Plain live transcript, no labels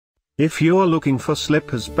If you're looking for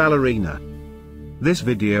slippers ballerina, this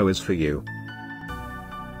video is for you.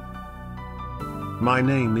 My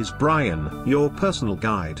name is Brian, your personal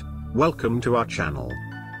guide. Welcome to our channel.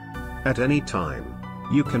 At any time,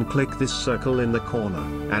 you can click this circle in the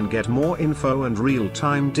corner and get more info and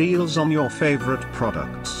real-time deals on your favorite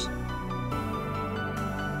products.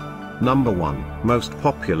 Number 1, most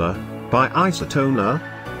popular, by Isotoner.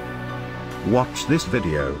 Watch this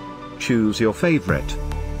video. Choose your favorite.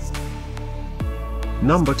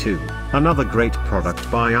 Number 2, another great product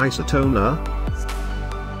by Isotoner.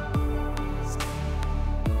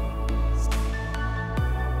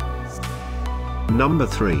 Number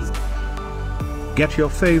 3. Get your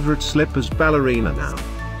favorite slippers ballerina now.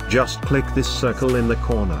 Just click this circle in the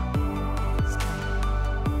corner.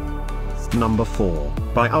 Number 4,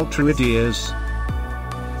 by Ultraideas.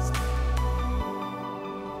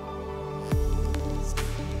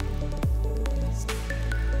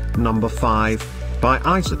 Number 5, by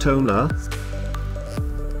Isotoner.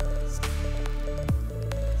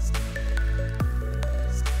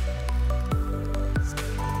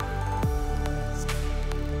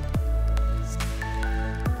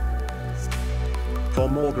 For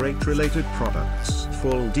more great related products,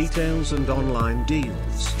 full details and online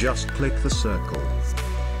deals, just click the circle.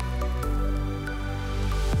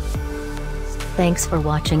 Thanks for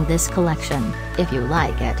watching this collection. If you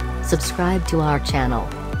like it, subscribe to our channel.